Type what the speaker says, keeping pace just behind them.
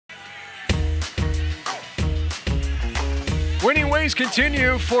Winning ways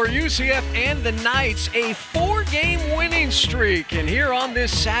continue for UCF and the Knights, a 4-game winning streak. And here on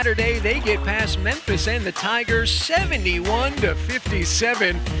this Saturday, they get past Memphis and the Tigers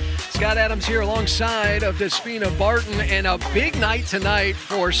 71-57. Scott Adams here alongside of Despina Barton, and a big night tonight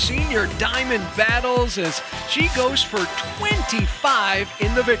for senior Diamond Battles as she goes for 25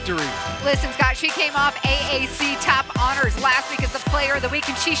 in the victory. Listen, Scott, she came off AAC top honors last week as the player of the week,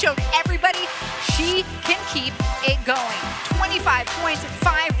 and she showed everybody she can keep it going. 25 points,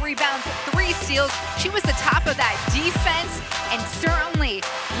 5 rebounds, 3 steals. She was the top of that defense, and certainly,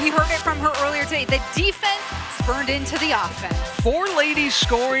 we heard it from her earlier today, the defense spurned into the offense. 4 ladies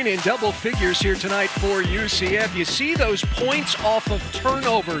scoring in double figures here tonight for UCF. You see those points off of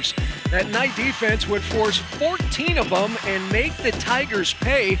turnovers. That Knight defense would force 14 of them and make the Tigers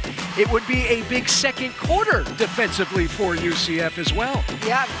pay. It would be a big second quarter defensively for UCF as well.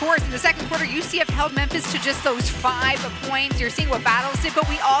 Yeah, of course. In the second quarter, UCF held Memphis to just those 5 points. You're seeing what Battles did, but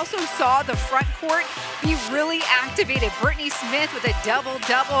we also saw the front court be really activated. Brittany Smith with a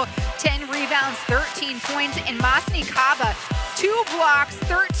double-double, 10 rebounds, 13 points, and Masni Kaba, 2 blocks,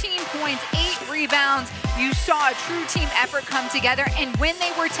 13 points, 8 rebounds. You saw a true team effort come together, and when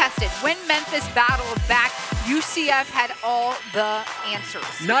they were tested, when Memphis battled back, UCF had all the answers.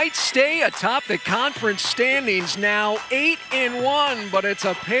 Knights stay atop the conference standings now 8-1, but it's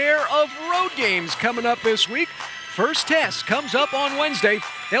a pair of road games coming up this week. First test comes up on Wednesday.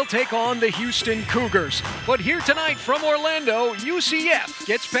 They'll take on the Houston Cougars. But here tonight from Orlando, UCF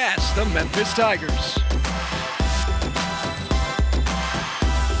gets past the Memphis Tigers.